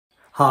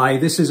Hi,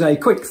 this is a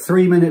quick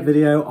 3-minute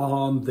video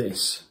on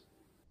this.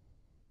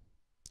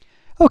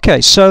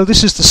 Okay, so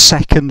this is the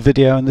second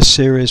video in the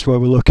series where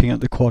we're looking at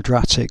the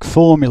quadratic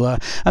formula,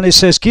 and it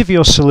says give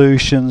your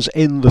solutions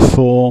in the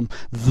form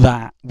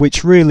that,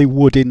 which really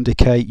would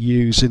indicate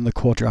using the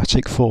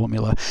quadratic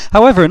formula.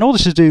 However, in order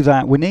to do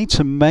that, we need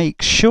to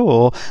make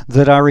sure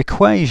that our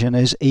equation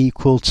is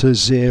equal to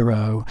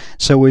 0.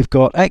 So we've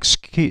got x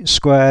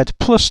squared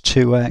plus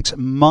 2x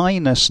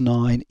minus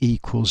 9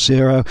 equals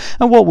 0,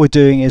 and what we're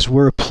doing is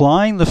we're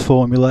applying the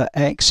formula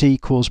x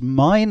equals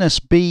minus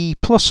b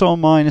plus or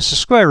minus the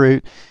square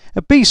root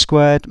of b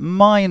squared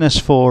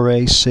minus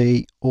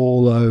 4ac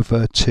all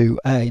over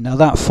 2a. Now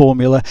that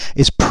formula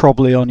is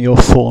probably on your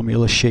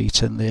formula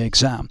sheet in the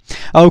exam.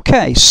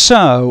 Okay,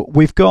 so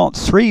we've got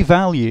three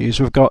values.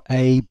 We've got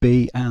a,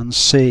 b and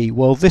c.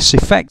 Well, this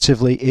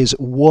effectively is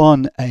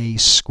 1a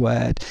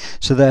squared,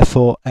 so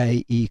therefore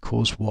a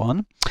equals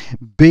 1.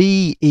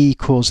 B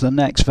equals the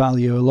next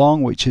value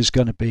along, which is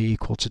going to be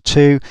equal to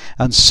 2,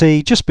 and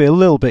C, just be a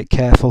little bit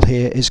careful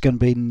here, is going to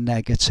be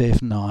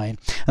negative 9.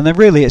 And then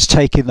really it's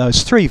taking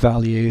those three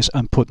values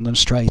and putting them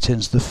straight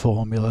into the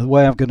formula. The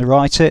way I'm going to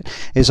write it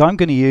is I'm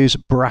going to use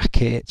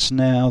brackets.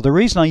 Now the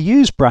reason I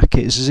use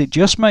brackets is it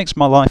just makes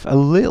my life a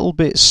little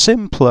bit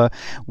simpler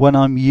when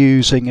I'm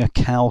using a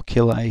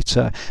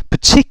calculator,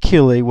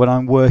 particularly when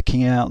I'm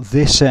working out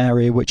this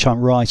area which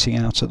I'm writing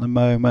out at the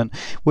moment,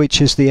 which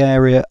is the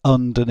area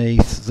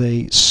underneath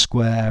the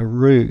square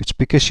root,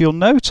 because you'll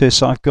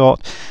notice I've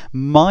got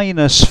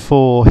minus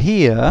 4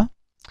 here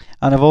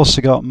and I've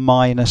also got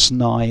minus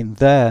 9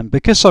 there, and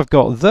because I've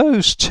got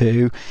those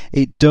two,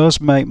 it does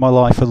make my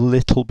life a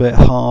little bit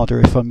harder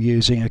if I'm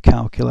using a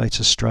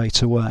calculator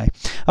straight away.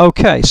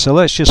 Okay, so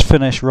let's just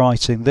finish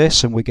writing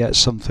this and we get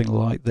something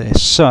like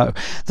this. So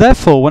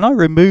therefore when I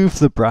remove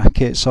the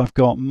brackets, I've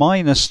got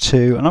minus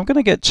 2, and I'm going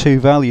to get two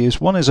values.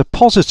 One is a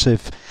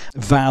positive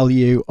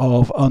value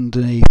of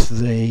underneath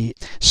the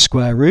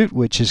square root,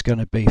 which is going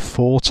to be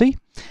 40,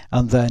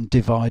 and then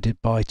divided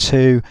by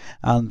 2,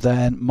 and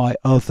then my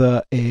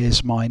other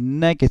is my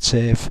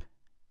negative,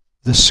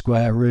 the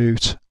square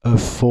root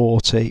of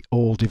 40,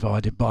 all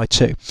divided by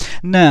 2.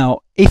 Now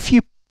if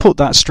you put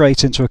that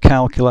straight into a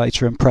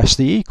calculator and press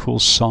the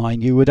equals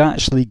sign, you would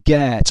actually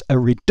get a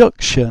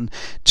reduction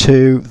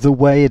to the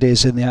way it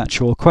is in the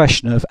actual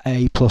question of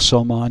a plus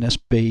or minus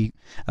b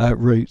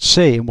root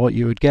c, and what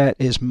you would get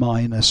is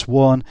minus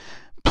 1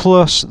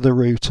 plus the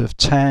root of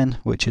 10,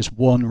 which is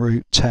 1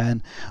 root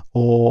 10,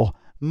 or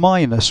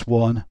minus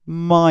 1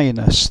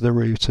 minus the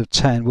root of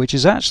 10, which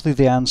is actually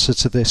the answer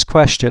to this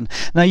question.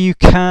 Now you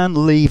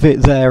can leave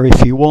it there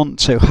if you want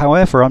to.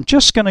 However, I'm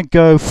just going to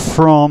go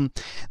from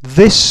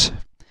this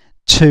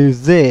to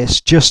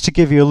this just to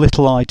give you a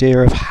little idea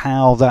of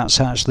how that's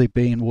actually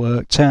being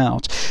worked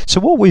out. So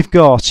what we've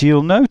got,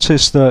 you'll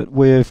notice that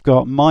we've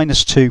got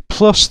minus 2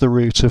 plus the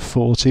root of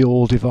 40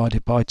 all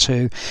divided by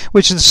 2,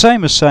 which is the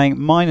same as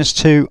saying minus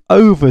 2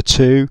 over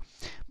 2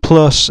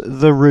 plus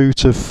the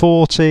root of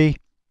 40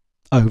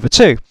 over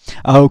 2.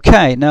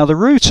 Okay, now the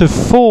root of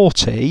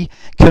 40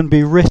 can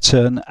be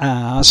written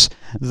as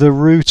the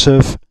root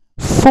of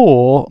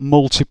 4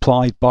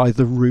 multiplied by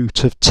the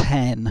root of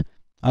 10.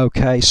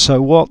 Okay, so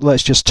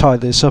let's just tie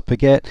this up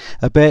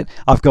a bit.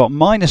 I've got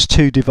minus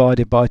 2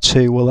 divided by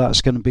 2, well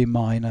that's going to be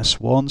minus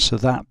 1, so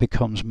that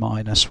becomes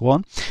minus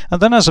 1.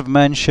 And then as I've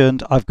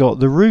mentioned, I've got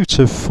the root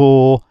of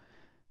 4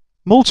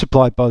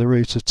 multiplied by the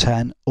root of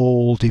 10,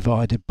 all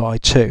divided by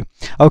 2.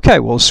 Okay,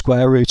 well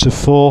square root of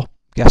 4,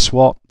 guess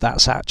what?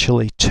 That's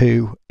actually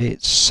 2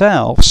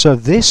 itself. So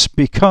this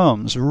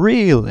becomes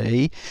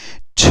really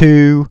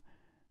 2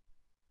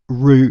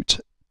 root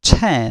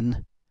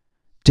 10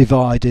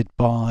 divided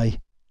by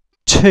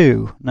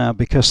 2. Now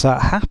because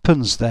that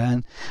happens,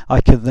 then I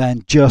can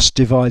then just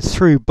divide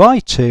through by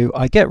 2,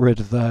 I get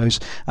rid of those,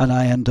 and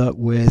I end up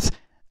with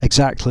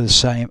exactly the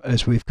same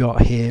as we've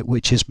got here,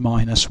 which is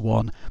minus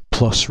 1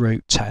 plus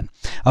root 10.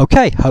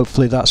 Okay,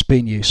 hopefully that's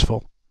been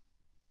useful.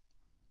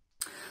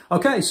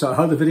 Okay, so I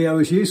hope the video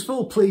was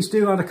useful. Please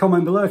do add a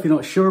comment below if you're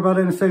not sure about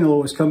anything. I'll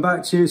always come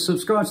back to you.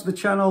 Subscribe to the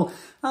channel.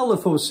 I'll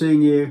look forward to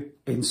seeing you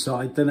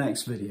inside the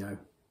next video.